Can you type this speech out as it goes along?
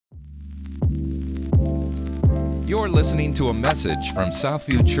You're listening to a message from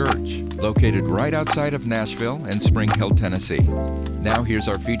Southview Church, located right outside of Nashville and Spring Hill, Tennessee. Now here's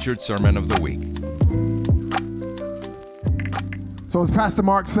our featured sermon of the week. So as Pastor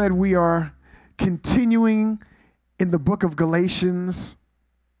Mark said, we are continuing in the book of Galatians.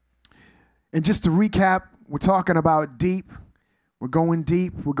 And just to recap, we're talking about deep. We're going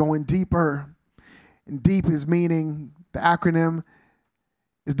deep. We're going deeper. And deep is meaning, the acronym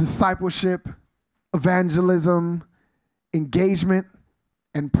is discipleship, evangelism, engagement,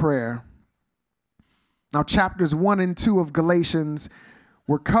 and prayer. Now, chapters 1 and 2 of Galatians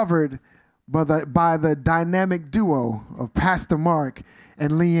were covered by the dynamic duo of Pastor Mark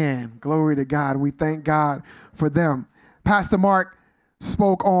and Leanne. Glory to God. We thank God for them. Pastor Mark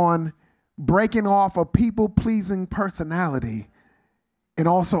spoke on breaking off a people-pleasing personality and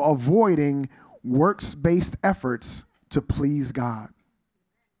also avoiding works-based efforts to please God.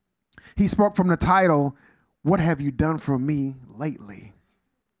 He spoke from the title, "What Have You Done For Me Lately?"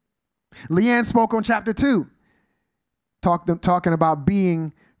 Leanne spoke on chapter 2, talking about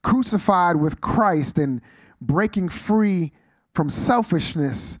being crucified with Christ and breaking free from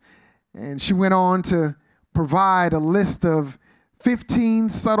selfishness. And she went on to provide a list of 15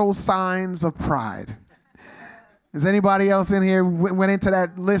 subtle signs of pride. Is anybody else in here went into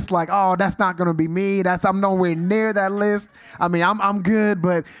that list like, oh, that's not going to be me. I'm nowhere near that list. I mean, I'm good.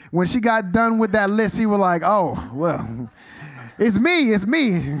 But when she got done with that list, she was like, oh, well, it's me. It's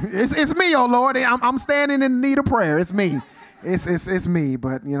me, oh Lord. I'm standing in need of prayer. It's me. It's me.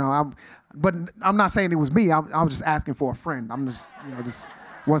 But, but I'm not saying it was me. I was just asking for a friend. I'm just, just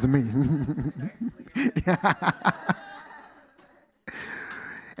wasn't me.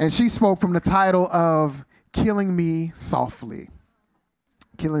 And she spoke from the title of Killing Me Softly.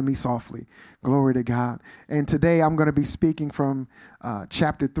 Killing Me Softly. Glory to God. And today I'm going to be speaking from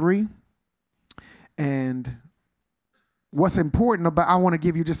chapter 3. And what's important about, I want to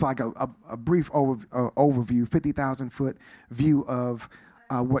give you just like a brief overview, 50,000-foot view of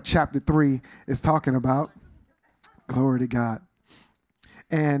what chapter 3 is talking about. Glory to God.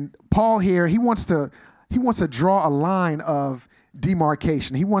 And Paul here, he wants to draw a line of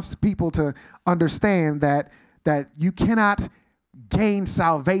demarcation. He wants people to understand that you cannot gain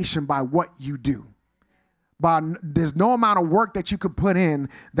salvation by what you do. There's no amount of work that you could put in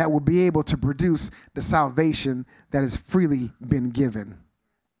that will be able to produce the salvation that has freely been given.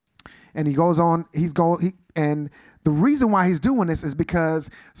 And he goes on, and the reason why he's doing this is because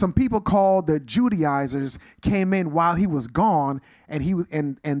some people called the Judaizers came in while he was gone,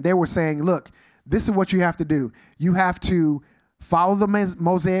 and they were saying, look, this is what you have to do. You have to follow the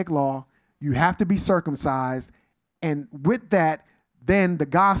Mosaic law. You have to be circumcised. And with that, then the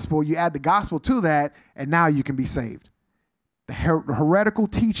gospel, you add the gospel to that, and now you can be saved. The heretical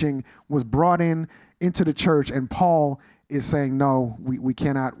teaching was brought into the church, and Paul is saying, no, we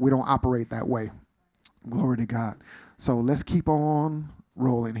cannot, we don't operate that way. Glory to God. So let's keep on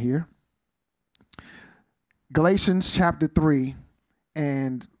rolling here. Galatians chapter 3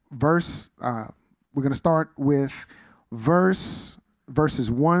 and verse, we're going to start with verses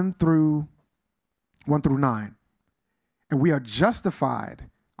 1 through 9. And we are justified.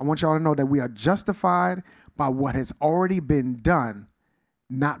 I want y'all to know that we are justified by what has already been done,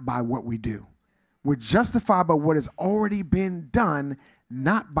 not by what we do. We're justified by what has already been done,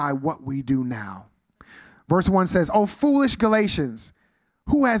 not by what we do now. Verse 1 says, "O foolish Galatians,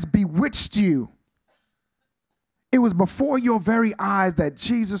 who has bewitched you? It was before your very eyes that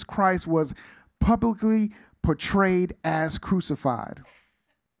Jesus Christ was publicly portrayed as crucified."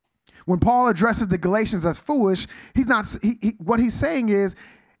 When Paul addresses the Galatians as foolish, what he's saying is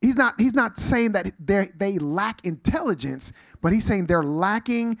he's not saying that they lack intelligence, but he's saying they're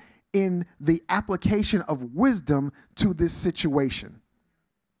lacking in the application of wisdom to this situation.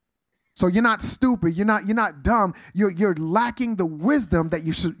 So you're not stupid, you're not dumb, you're lacking the wisdom that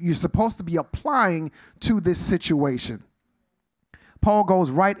you're supposed to be applying to this situation. Paul goes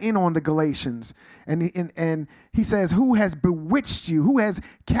right in on the Galatians, and he says, "Who has bewitched you? Who has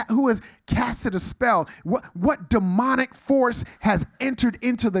casted a spell? What demonic force has entered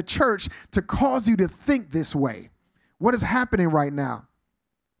into the church to cause you to think this way? What is happening right now?"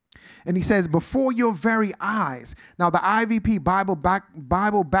 And he says, "Before your very eyes." Now, the IVP Bible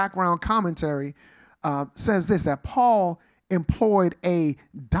background commentary says this: that Paul employed a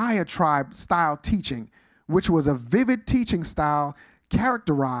diatribe style teaching, which was a vivid teaching style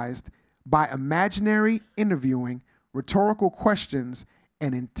characterized by imaginary interviewing, rhetorical questions,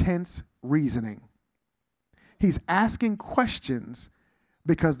 and intense reasoning. He's asking questions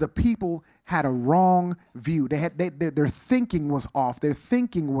because the people had a wrong view. Their thinking was off. Their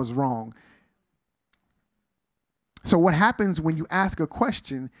thinking was wrong. So what happens when you ask a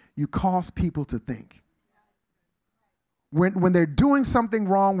question, you cause people to think. When they're doing something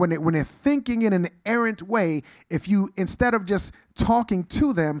wrong, when they're thinking in an errant way, if you, instead of just talking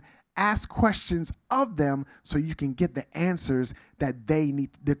to them, ask questions of them so you can get the answers that they need,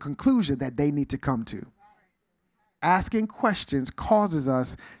 the conclusion that they need to come to. Asking questions causes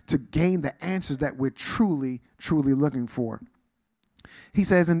us to gain the answers that we're truly, truly looking for. He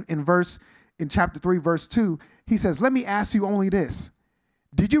says in chapter 3, verse 2, he says, let me ask you only this.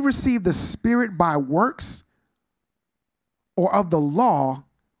 Did you receive the Spirit by works or of the law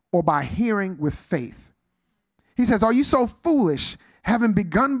or by hearing with faith? He says, are you so foolish, having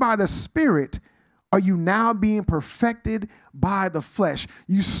begun by the Spirit, are you now being perfected by the flesh?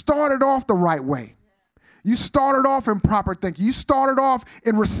 You started off the right way. You started off in proper thinking. You started off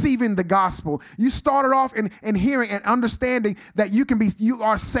in receiving the gospel. You started off in hearing and understanding that you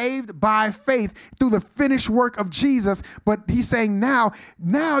are saved by faith through the finished work of Jesus. But he's saying now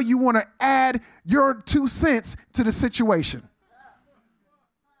you want to add your 2 cents to the situation.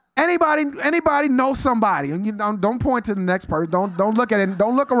 Anybody know somebody? And you don't point to the next person. Don't look at it.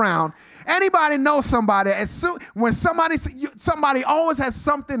 Don't look around. Anybody know somebody? When somebody always has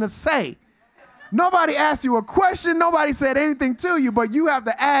something to say. Nobody asked you a question. Nobody said anything to you, but you have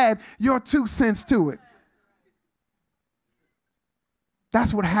to add your 2 cents to it.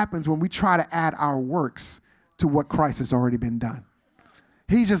 That's what happens when we try to add our works to what Christ has already been done.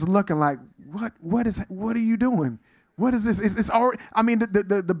 He's just looking like, what are you doing? What is this? It's already, I mean,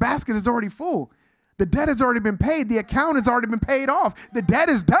 the basket is already full. The debt has already been paid. The account has already been paid off. The debt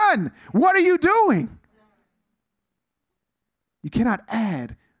is done. What are you doing? You cannot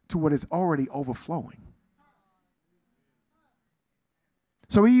add to what is already overflowing.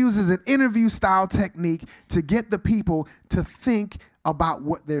 So he uses an interview style technique to get the people to think about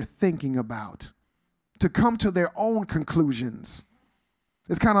what they're thinking about, to come to their own conclusions.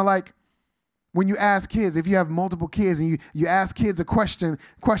 It's kind of like when you ask kids, if you have multiple kids and you ask kids a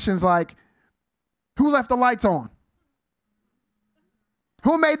questions like, who left the lights on?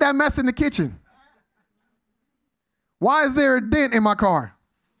 Who made that mess in the kitchen? Why is there a dent in my car?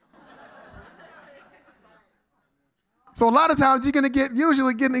 So a lot of times you're going to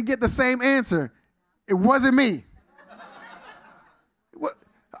usually get the same answer. It wasn't me.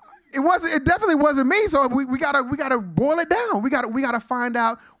 It definitely wasn't me. So we gotta boil it down. We gotta find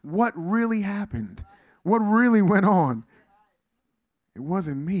out what really happened, what really went on. It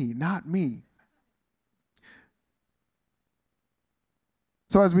wasn't me, not me.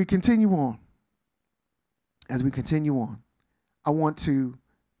 So as we continue on, I want to.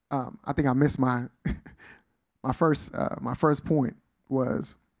 I think I missed my my first point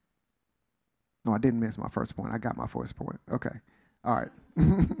was. No, I didn't miss my first point. I got my first point. Okay. All right.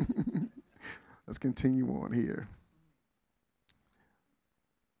 Let's continue on here.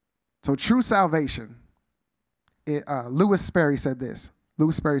 So true salvation. Lewis Sperry said this.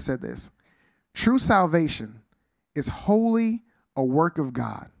 True salvation is wholly a work of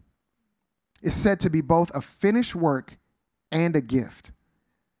God. It's said to be both a finished work and a gift.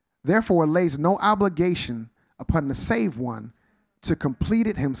 Therefore, it lays no obligation upon the saved one to complete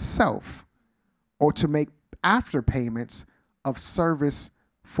it himself or to make after payments of service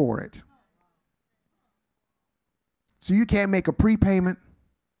for it. So you can't make a prepayment,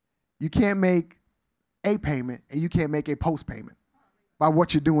 you can't make a payment, and you can't make a post payment by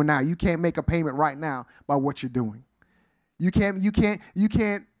what you're doing now. You can't make a payment right now by what you're doing. You can't,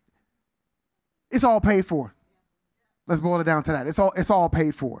 it's all paid for. Let's boil it down to that. It's all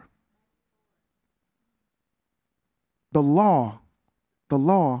paid for. The law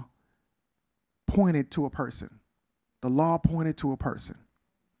pointed to a person. The law pointed to a person.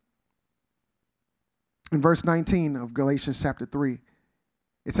 In verse 19 of Galatians chapter 3,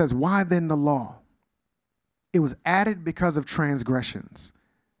 it says, why then the law? It was added because of transgressions,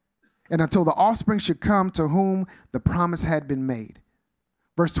 and until the offspring should come to whom the promise had been made.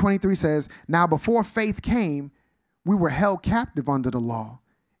 Verse 23 says, now before faith came, we were held captive under the law,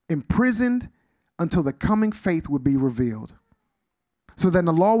 imprisoned until the coming faith would be revealed. So then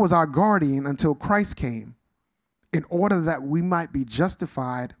the law was our guardian until Christ came, in order that we might be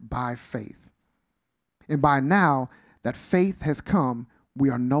justified by faith. And by now that faith has come, we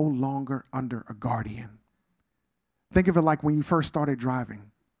are no longer under a guardian. Think of it like when you first started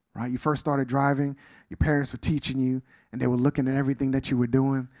driving, right? You first started driving, your parents were teaching you, and they were looking at everything that you were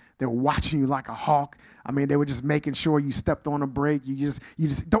doing. They were watching you like a hawk. I mean, they were just making sure you stepped on a brake. You just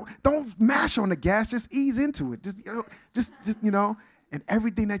don't mash on the gas. Just ease into it. Just And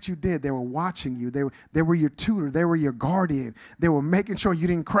everything that you did, they were watching you. They were your tutor. They were your guardian. They were making sure you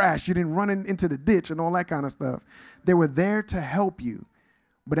didn't crash. You didn't run into the ditch and all that kind of stuff. They were there to help you.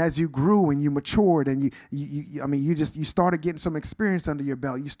 But as you grew and you matured and you started getting some experience under your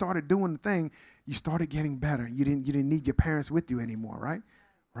belt. You started doing the thing. You started getting better. You didn't need your parents with you anymore, right?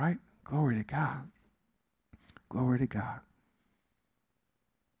 Right? Glory to God. Glory to God.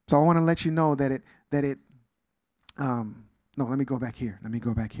 So I want to let you know that let me go back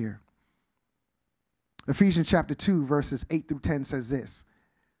here. Ephesians chapter 2, verses 8 through 10 says this.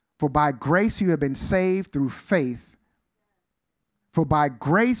 For by grace you have been saved through faith. For by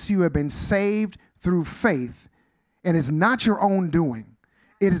grace you have been saved through faith. And it's not your own doing.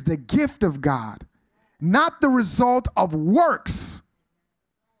 It is the gift of God, not the result of works.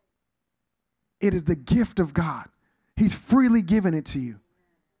 It is the gift of God. He's freely given it to you.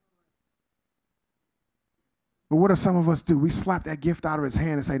 But what do some of us do? We slap that gift out of his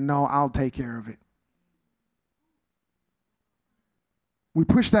hand and say, no, I'll take care of it. We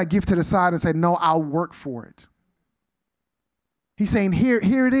push that gift to the side and say, no, I'll work for it. He's saying, here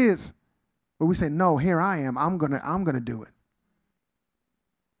it is. But we say, no, here I am. I'm gonna do it.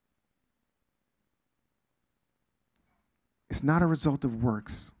 It's not a result of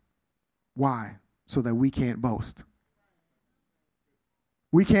works. Why? So that we can't boast.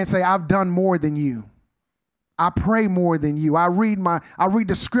 We can't say, I've done more than you. I pray more than you. I read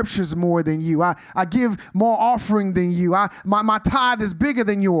the scriptures more than you. I give more offering than you. My tithe is bigger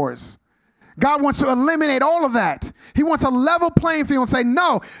than yours. God wants to eliminate all of that. He wants a level playing field and say,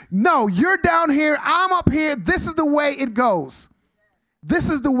 no, you're down here. I'm up here. This is the way it goes. This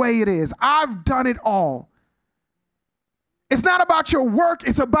is the way it is. I've done it all. It's not about your work.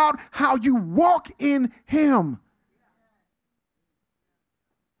 It's about how you walk in him.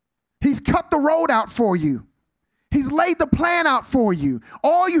 He's cut the road out for you. He's laid the plan out for you.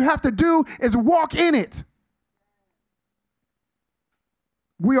 All you have to do is walk in it.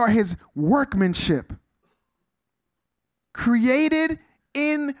 We are his workmanship, created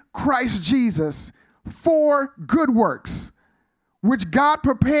in Christ Jesus for good works, which God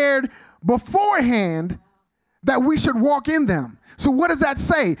prepared beforehand that we should walk in them. So what does that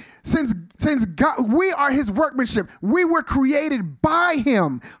say? Since God, we are his workmanship. We were created by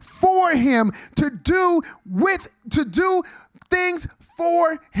him, for him, to do things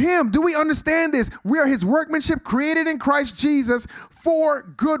for him. Do we understand this? We are his workmanship, created in Christ Jesus for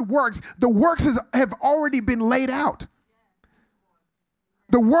good works. The works have already been laid out.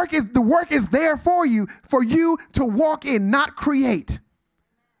 The work is there for you to walk in, not create.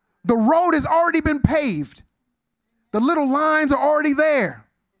 The road has already been paved. The little lines are already there.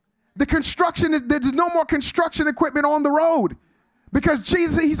 There's no more construction equipment on the road because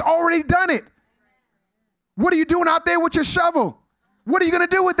Jesus, he's already done it. What are you doing out there with your shovel? What are you going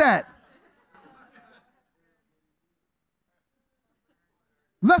to do with that?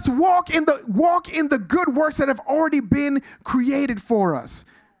 Let's walk in the good works that have already been created for us.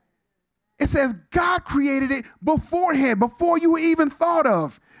 It says God created it beforehand, before you were even thought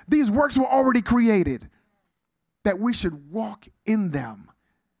of. These works were already created, that we should walk in them.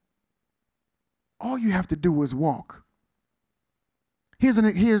 All you have to do is walk. Here's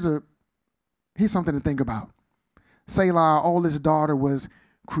something to think about. Selah, our oldest daughter, was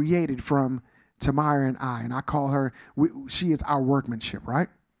created from Tamara and I call her, she is our workmanship, right?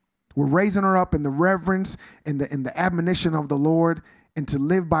 We're raising her up in the reverence and the admonition of the Lord and to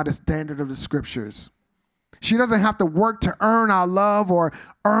live by the standard of the scriptures. She doesn't have to work to earn our love or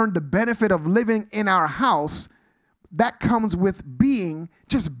earn the benefit of living in our house. That comes with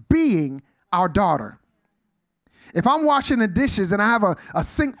just being our daughter. If I'm washing the dishes and I have a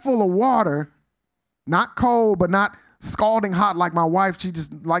sink full of water, not cold, but not scalding hot like my wife, she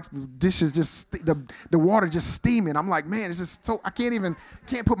just likes the dishes, the water just steaming. I'm like, man, it's just so, I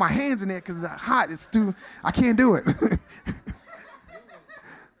can't put my hands in there because it's hot. I can't do it.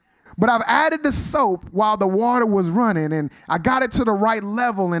 But I've added the soap while the water was running, and I got it to the right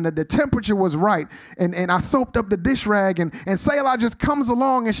level, and the temperature was right. And I soaped up the dish rag, and Selah just comes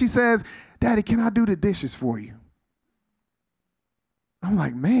along, and she says, Daddy, can I do the dishes for you? I'm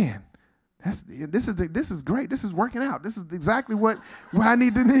like, man, this is great. This is working out. This is exactly what I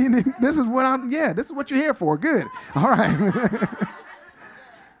need to need. This is what you're here for. Good. All right.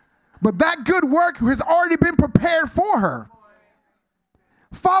 But that good work has already been prepared for her.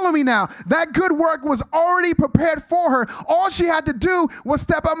 Follow me now. That good work was already prepared for her. All she had to do was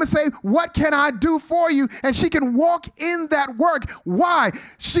step up and say, what can I do for you? And she can walk in that work. Why?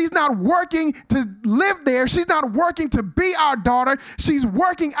 She's not working to live there. She's not working to be our daughter. She's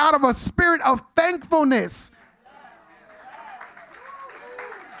working out of a spirit of thankfulness.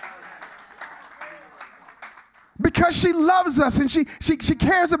 Because she loves us and she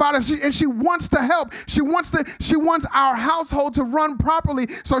cares about us and she wants to help. She wants our household to run properly.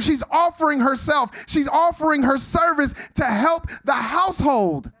 So she's offering herself. She's offering her service to help the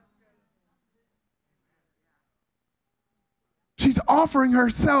household. She's offering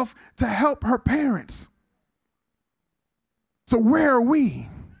herself to help her parents. So where are we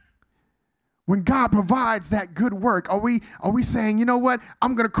when God provides that good work? Are we saying, you know what,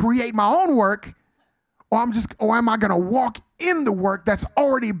 I'm going to create my own work, or am I going to walk in the work that's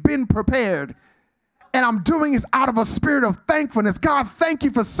already been prepared? And I'm doing this out of a spirit of thankfulness. God, thank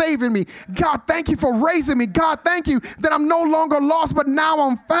you for saving me. God, thank you for raising me. God, thank you that I'm no longer lost, but now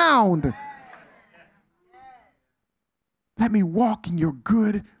I'm found. Let me walk in your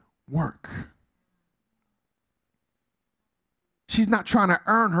good work. She's not trying to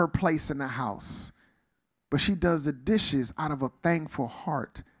earn her place in the house, but she does the dishes out of a thankful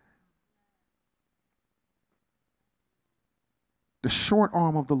heart. The short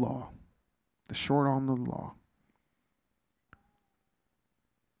arm of the law. The short arm of the law.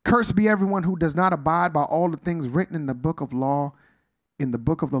 Cursed be everyone who does not abide by all the things written in the book of the law,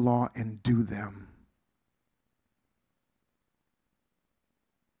 and do them.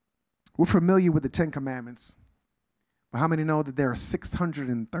 We're familiar with the 10 Commandments. But how many know that there are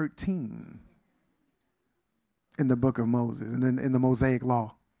 613 in the book of Moses and in the Mosaic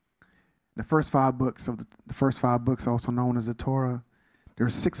Law? The first 5 books, also known as the Torah, there are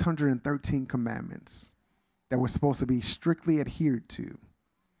 613 commandments that we're supposed to be strictly adhered to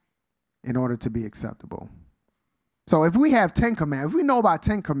in order to be acceptable. So if we have 10 commandments, if we know about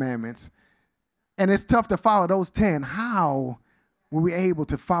 10 commandments, and it's tough to follow those 10, how were we able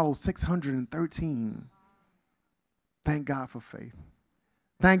to follow 613? Thank God for faith.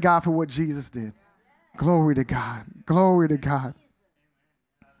 Thank God for what Jesus did. Glory to God. Glory to God.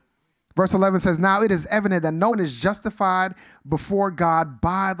 Verse 11 says, now it is evident that no one is justified before God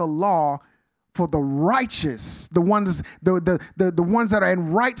by the law, for the righteous, the ones that are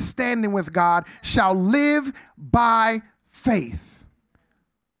in right standing with God, shall live by faith.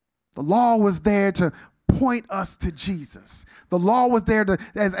 The law was there to point us to Jesus. The law was there to,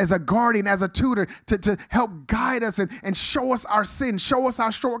 as a guardian, as a tutor, to help guide us and show us our sin, show us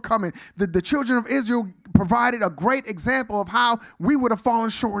our shortcoming. The children of Israel provided a great example of how we would have fallen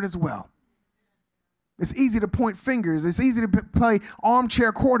short as well. It's easy to point fingers. It's easy to play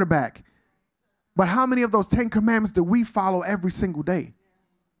armchair quarterback. But how many of those 10 commandments do we follow every single day?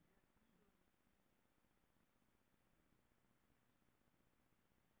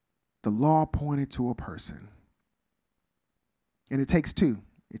 The law pointed to a person. And it takes two.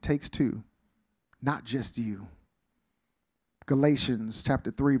 It takes two. Not just you. Galatians chapter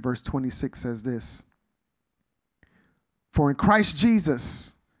 3, verse 26 says this. For in Christ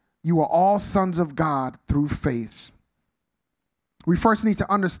Jesus, you are all sons of God through faith. We first need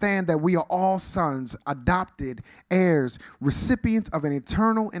to understand that we are all sons, adopted, heirs, recipients of an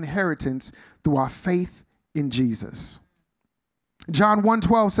eternal inheritance through our faith in Jesus. John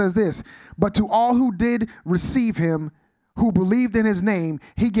 1:12 says this, but to all who did receive him, who believed in his name,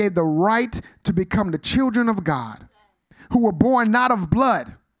 he gave the right to become the children of God, who were born not of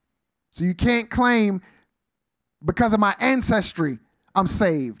blood. So you can't claim because of my ancestry, I'm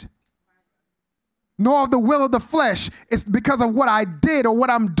saved. Nor of the will of the flesh. It's because of what I did or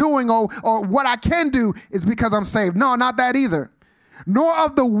what I'm doing or what I can do is because I'm saved. No, not that either. Nor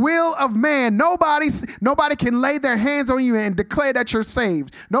of the will of man. Nobody can lay their hands on you and declare that you're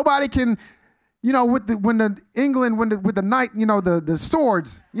saved. Nobody can, with the knight, the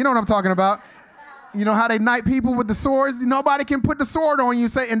swords. You know what I'm talking about? You know how they knight people with the swords? Nobody can put the sword on you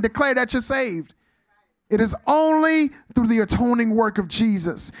and declare that you're saved. It is only through the atoning work of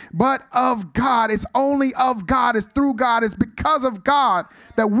Jesus, but of God. It's only of God. It's through God. It's because of God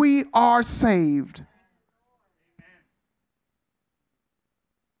that we are saved.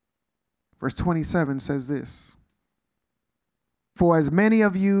 Verse 27 says this, for as many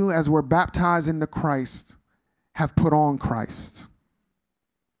of you as were baptized into Christ have put on Christ.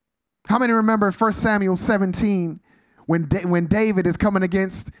 How many remember 1 Samuel 17 when David is coming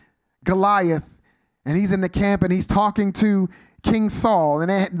against Goliath and he's in the camp and he's talking to King Saul,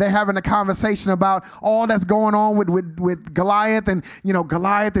 and they're having a conversation about all that's going on with Goliath, and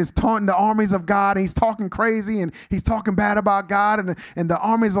Goliath is taunting the armies of God, and he's talking crazy and he's talking bad about God, and the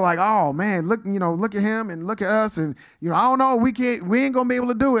armies are like, oh man, look at him and look at us, and I don't know, we ain't gonna be able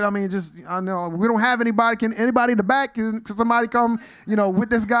to do it. I mean, I know we don't have anybody in the back. Can somebody come with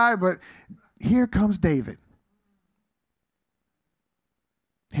this guy? But here comes David.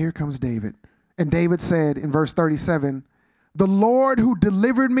 Here comes David. And David said in verse 37, the Lord who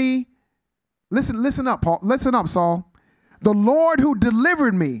delivered me Listen up, Paul. Listen up, Saul. The Lord who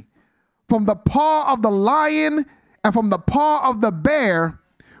delivered me from the paw of the lion and from the paw of the bear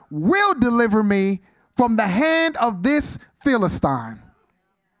will deliver me from the hand of this Philistine.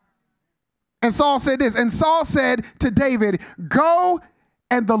 And Saul said this, and Saul said to David, go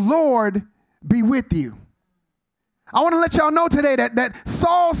and the Lord be with you. I want to let y'all know today that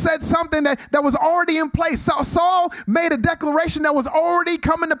Saul said something that was already in place. Saul made a declaration that was already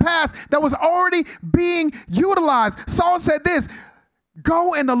coming to pass, that was already being utilized. Saul said this,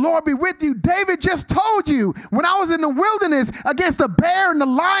 go and the Lord be with you. David just told you when I was in the wilderness against the bear and the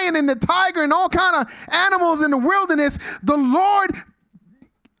lion and the tiger and all kind of animals in the wilderness, the Lord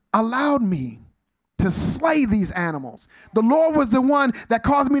allowed me to slay these animals. The Lord was the one that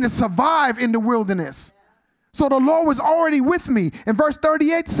caused me to survive in the wilderness. So the Lord was already with me. And verse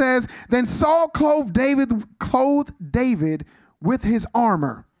 38 says, then Saul clothed David with his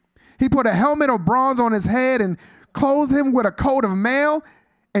armor. He put a helmet of bronze on his head and clothed him with a coat of mail.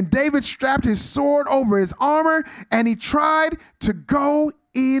 And David strapped his sword over his armor, and he tried to go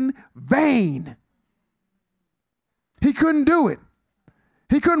in vain. He couldn't do it.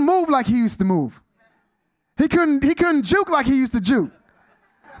 He couldn't move like he used to move. He couldn't juke like he used to juke.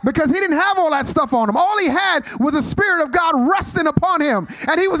 Because he didn't have all that stuff on him. All he had was the Spirit of God resting upon him.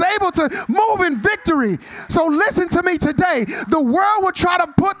 And he was able to move in victory. So listen to me today. The world will try to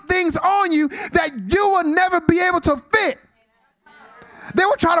put things on you that you will never be able to fit. They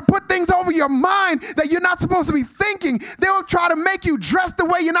will try to put things over your mind that you're not supposed to be thinking. They will try to make you dress the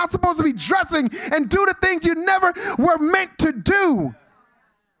way you're not supposed to be dressing and do the things you never were meant to do.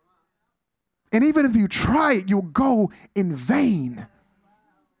 And even if you try it, you'll go in vain.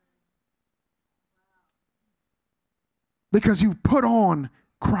 Because you've put on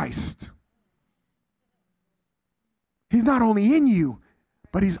Christ. He's not only in you,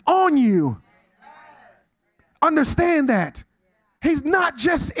 but he's on you. Understand that. He's not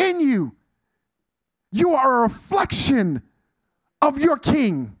just in you. You are a reflection of your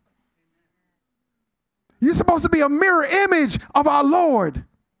King. You're supposed to be a mirror image of our Lord.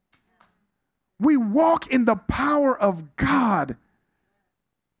 We walk in the power of God.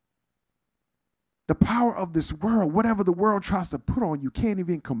 The power of this world, whatever the world tries to put on you, can't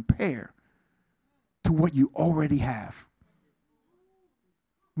even compare to what you already have.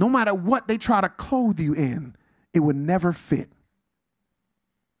 No matter what they try to clothe you in, it would never fit.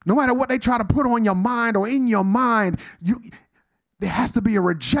 No matter what they try to put on your mind or in your mind, there has to be a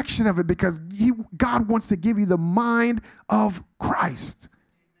rejection of it because God wants to give you the mind of Christ.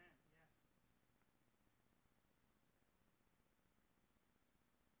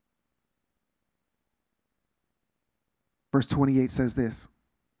 Verse 28 says this,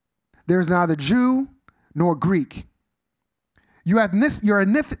 there is neither Jew nor Greek. Your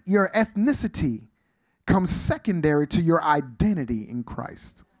ethnicity comes secondary to your identity in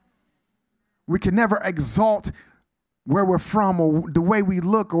Christ. We can never exalt where we're from or the way we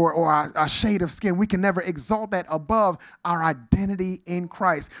look or our shade of skin. We can never exalt that above our identity in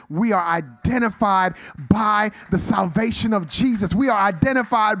Christ. We are identified by the salvation of Jesus. We are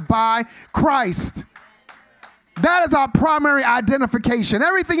identified by Christ. That is our primary identification.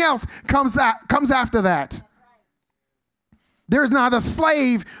 Everything else comes after that. There is neither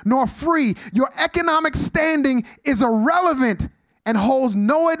slave nor free. Your economic standing is irrelevant and holds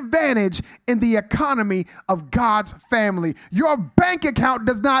no advantage in the economy of God's family. Your bank account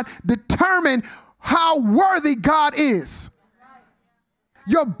does not determine how worthy God is.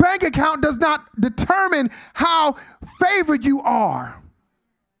 Your bank account does not determine how favored you are.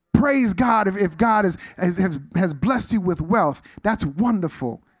 Praise God if God has blessed you with wealth. That's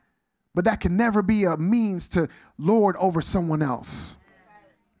wonderful. But that can never be a means to lord over someone else.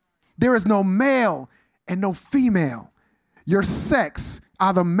 There is no male and no female. Your sex,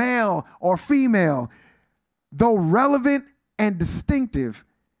 either male or female, though relevant and distinctive,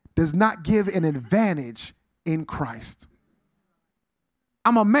 does not give an advantage in Christ.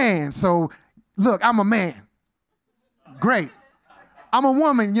 I'm a man, so look, I'm a man. Great. I'm a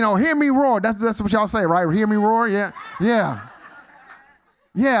woman, hear me roar. That's what y'all say, right? Hear me roar? Yeah.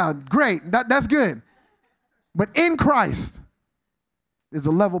 Yeah, great. That's good. But in Christ is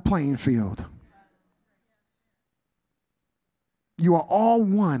a level playing field. You are all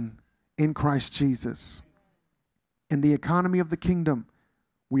one in Christ Jesus. In the economy of the kingdom,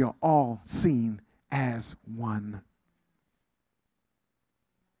 we are all seen as one.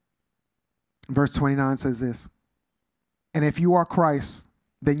 Verse 29 says this, and if you are Christ,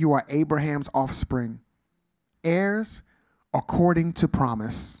 then you are Abraham's offspring, heirs according to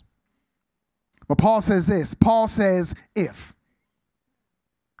promise. But Paul says this. Paul says if.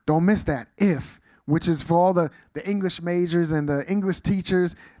 Don't miss that. If, which is for all the English majors and the English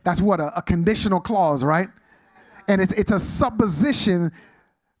teachers, that's what a conditional clause, right? And it's a supposition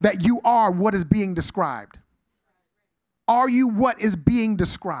that you are what is being described. Are you what is being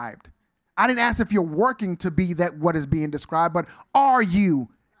described? I didn't ask if you're working to be that what is being described, but are you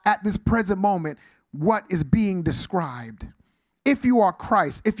at this present moment what is being described? If you are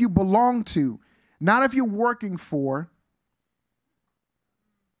Christ, if you belong to, not if you're working for,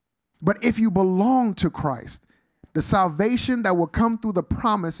 but if you belong to Christ, the salvation that will come through the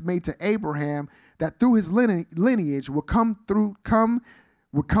promise made to Abraham, that through his lineage will come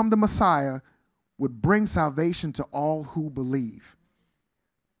the Messiah, would bring salvation to all who believe.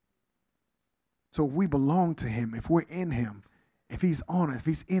 So if we belong to him, if we're in him, if he's on us, if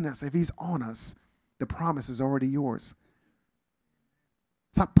he's in us, if he's on us, the promise is already yours.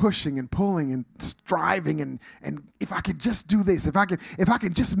 Stop pushing and pulling and striving and if I could just do this, if I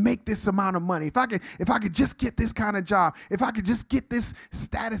could just make this amount of money, if I could just get this kind of job, if I could just get this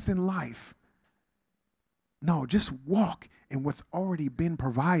status in life. No, just walk in what's already been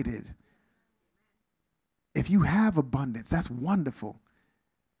provided. If you have abundance, that's wonderful.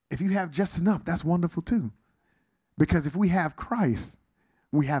 If you have just enough, that's wonderful too. Because if we have Christ,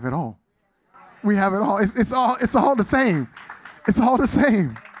 we have it all. We have it all. It's all the same. It's all the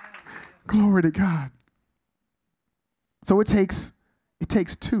same. Glory to God. So it takes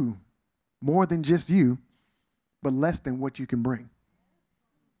two, more than just you, but less than what you can bring.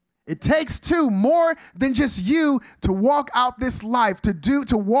 It takes two, more than just you, to walk out this life,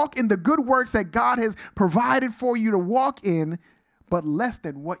 to walk in the good works that God has provided for you to walk in, but less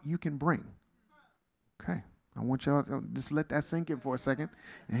than what you can bring. Okay. I want y'all to just let that sink in for a second.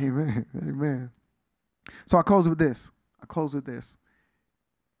 Amen. Amen. So I close with this.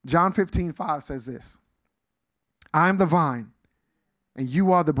 John 15:5 says this. I am the vine, and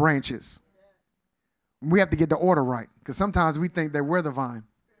you are the branches. We have to get the order right, because sometimes we think that we're the vine.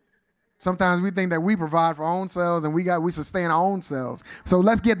 Sometimes we think that we provide for our own selves and we sustain our own selves. So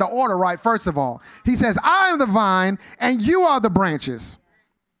let's get the order right first of all. He says, I am the vine, and you are the branches.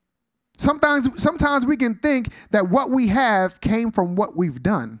 Sometimes we can think that what we have came from what we've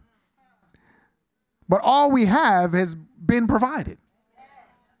done. But all we have has been provided.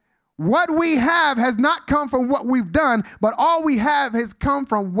 What we have has not come from what we've done, but all we have has come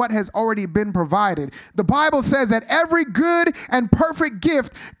from what has already been provided. The Bible says that every good and perfect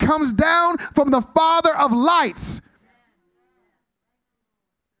gift comes down from the Father of lights,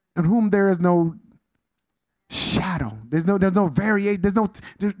 in whom there is no shadow. There's no variation. There's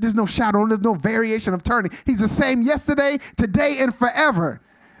no shadow. There's no variation of turning. He's the same yesterday, today, and forever.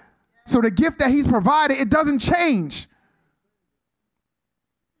 So the gift that he's provided, it doesn't change.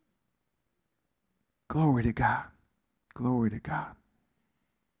 Glory to God. Glory to God.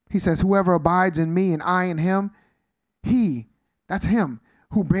 He says, whoever abides in me and I in him, that's him,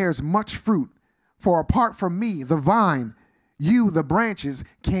 who bears much fruit. For apart from me, the vine, you, the branches,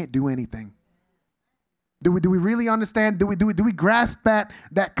 can't do anything. Do we really understand? Do we grasp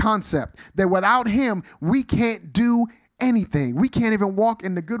that concept? That without him, we can't do anything. We can't even walk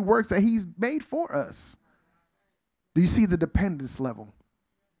in the good works that he's made for us. Do you see the dependence level?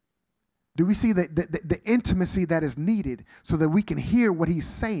 Do we see the intimacy that is needed so that we can hear what he's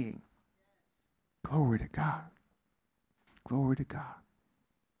saying? Glory to God. Glory to God.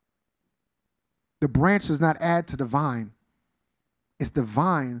 The branch does not add to the vine. It's the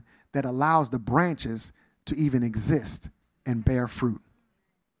vine that allows the branches to even exist and bear fruit.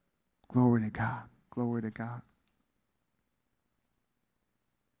 Glory to God. Glory to God.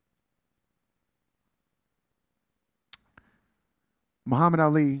 Muhammad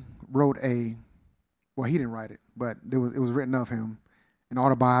Ali wrote he didn't write it, but it was written of him, an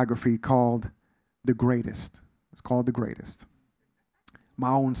autobiography called The Greatest. It's called The Greatest.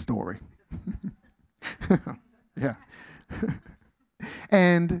 My own story. Yeah.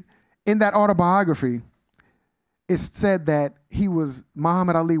 And in that autobiography, it said that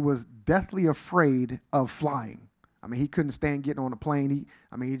Muhammad Ali was deathly afraid of flying. I mean, he couldn't stand getting on a plane.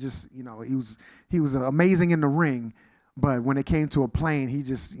 He was amazing in the ring, but when it came to a plane, he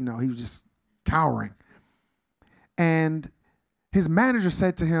was just cowering. And his manager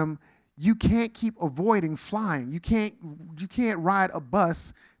said to him, you can't keep avoiding flying. You can't ride a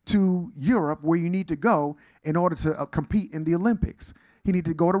bus to Europe where you need to go in order to compete in the Olympics. He needed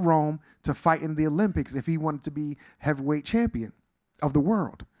to go to Rome to fight in the Olympics if he wanted to be heavyweight champion of the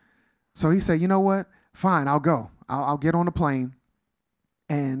world. So he said, you know what? Fine, I'll go. I'll get on a plane.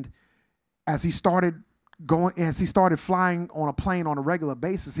 And as he started flying on a plane on a regular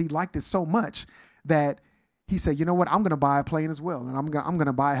basis, he liked it so much that he said, you know what, I'm going to buy a plane as well, and I'm going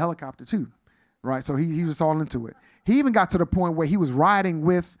to buy a helicopter too, right? So he was all into it. He even got to the point where he was riding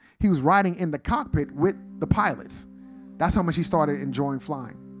in the cockpit with the pilots. That's how much he started enjoying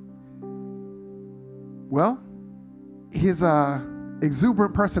flying. Well, his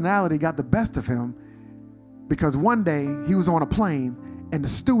exuberant personality got the best of him, because one day he was on a plane and the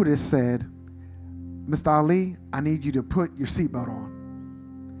stewardess said, Mr. Ali, I need you to put your seatbelt on.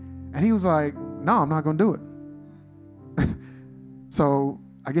 And he was like, no, I'm not going to do it. So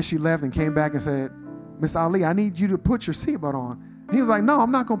I guess she left and came back and said, Mr. Ali, I need you to put your seatbelt on. He was like, no,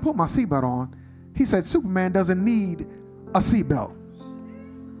 I'm not going to put my seatbelt on. He said, Superman doesn't need a seatbelt.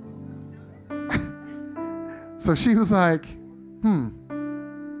 So she was like,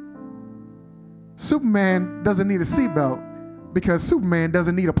 Superman doesn't need a seatbelt because Superman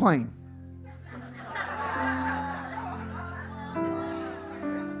doesn't need a plane.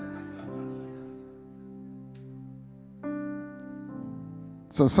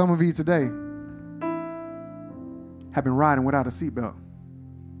 So some of you today have been riding without a seatbelt.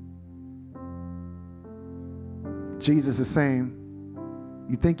 Jesus is saying,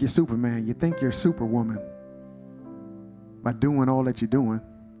 you think you're Superman, you think you're Superwoman by doing all that you're doing,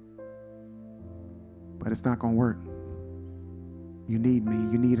 but it's not going to work. You need me.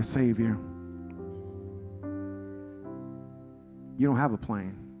 You need a Savior. You don't have a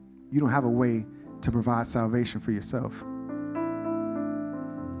plane. You don't have a way to provide salvation for yourself.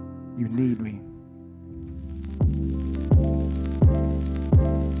 You need me.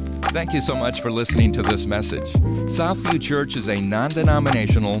 Thank you so much for listening to this message. Southview Church is a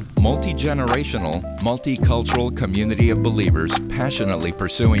non-denominational, multi-generational, multicultural community of believers passionately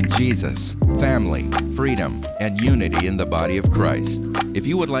pursuing Jesus, family, freedom, and unity in the body of Christ. If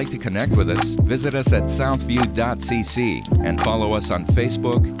you would like to connect with us, visit us at southview.cc and follow us on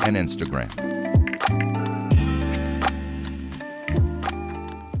Facebook and Instagram.